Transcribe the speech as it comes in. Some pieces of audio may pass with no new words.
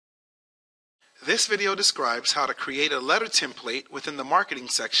This video describes how to create a letter template within the marketing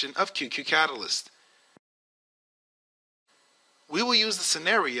section of QQ Catalyst. We will use the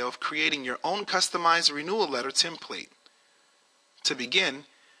scenario of creating your own customized renewal letter template. To begin,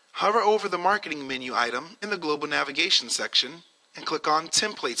 hover over the marketing menu item in the global navigation section and click on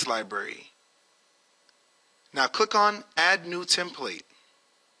Templates Library. Now click on Add New Template.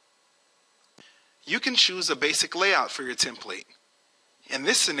 You can choose a basic layout for your template. In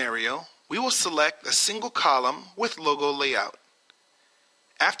this scenario, we will select a single column with logo layout.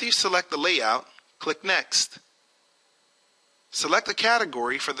 After you select the layout, click Next. Select a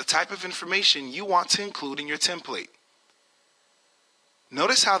category for the type of information you want to include in your template.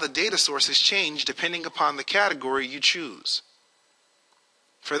 Notice how the data sources change depending upon the category you choose.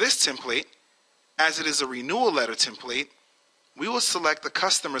 For this template, as it is a renewal letter template, we will select the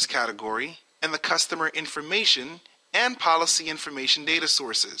Customers category and the Customer Information and Policy Information data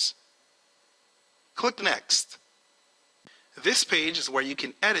sources. Click Next. This page is where you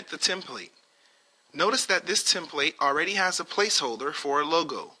can edit the template. Notice that this template already has a placeholder for a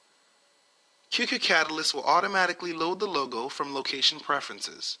logo. QQ Catalyst will automatically load the logo from Location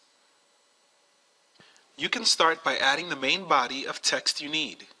Preferences. You can start by adding the main body of text you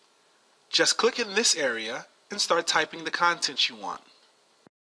need. Just click in this area and start typing the content you want.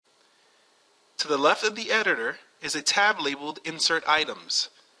 To the left of the editor is a tab labeled Insert Items.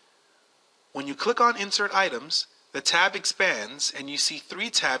 When you click on Insert Items, the tab expands and you see 3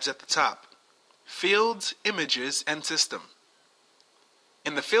 tabs at the top: Fields, Images, and System.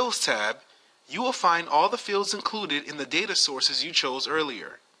 In the Fields tab, you will find all the fields included in the data sources you chose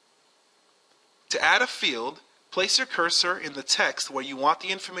earlier. To add a field, place your cursor in the text where you want the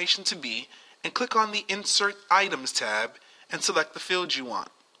information to be and click on the Insert Items tab and select the field you want.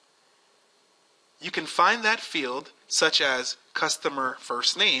 You can find that field, such as Customer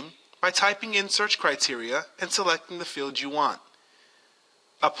First Name, by typing in search criteria and selecting the field you want.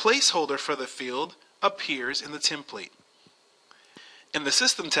 A placeholder for the field appears in the template. In the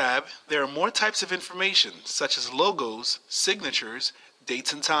System tab, there are more types of information, such as logos, signatures,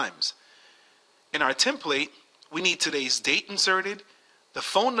 dates, and times. In our template, we need today's date inserted, the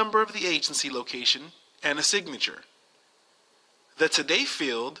phone number of the agency location, and a signature. The Today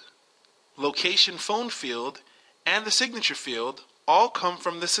field, Location Phone field, and the Signature field all come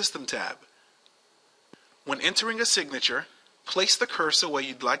from the System tab. When entering a signature, place the cursor where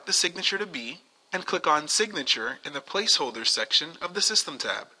you'd like the signature to be and click on Signature in the Placeholders section of the System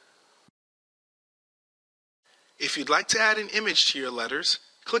tab. If you'd like to add an image to your letters,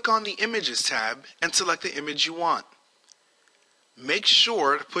 click on the Images tab and select the image you want. Make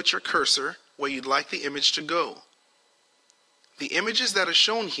sure to put your cursor where you'd like the image to go. The images that are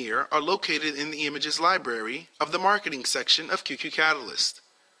shown here are located in the Images library of the Marketing section of QQ Catalyst.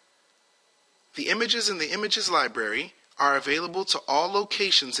 The images in the Images library are available to all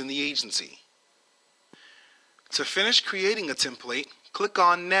locations in the agency. To finish creating a template, click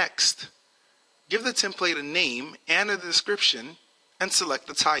on Next. Give the template a name and a description and select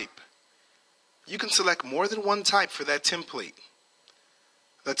the type. You can select more than one type for that template.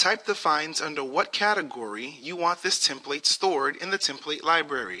 The type defines under what category you want this template stored in the template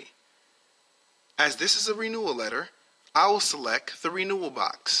library. As this is a renewal letter, I will select the renewal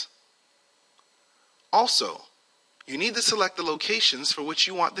box. Also, you need to select the locations for which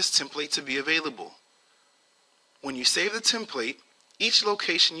you want this template to be available. When you save the template, each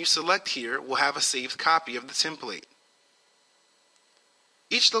location you select here will have a saved copy of the template.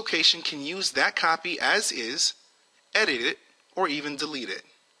 Each location can use that copy as is, edit it, or even delete it.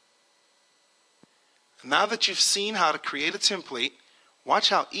 Now that you've seen how to create a template, watch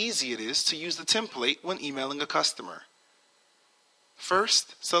how easy it is to use the template when emailing a customer.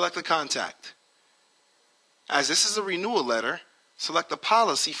 First, select the contact. As this is a renewal letter, select the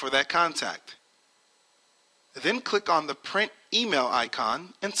policy for that contact. Then click on the Print Email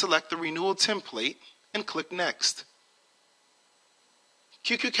icon and select the renewal template and click Next.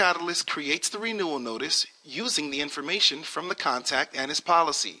 QQ Catalyst creates the renewal notice using the information from the contact and his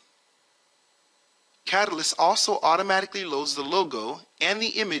policy. Catalyst also automatically loads the logo and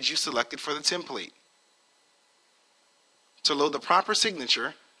the image you selected for the template. To load the proper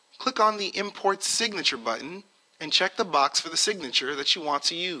signature, click on the Import Signature button and check the box for the signature that you want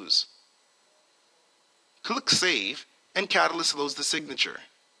to use. Click Save and Catalyst loads the signature.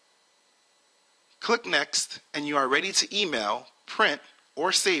 Click Next and you are ready to email, print,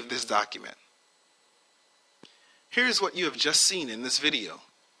 or save this document. Here's what you have just seen in this video: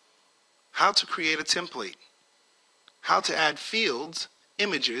 how to create a template, how to add fields,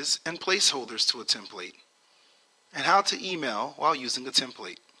 images, and placeholders to a template, and how to email while using a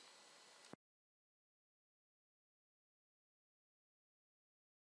template.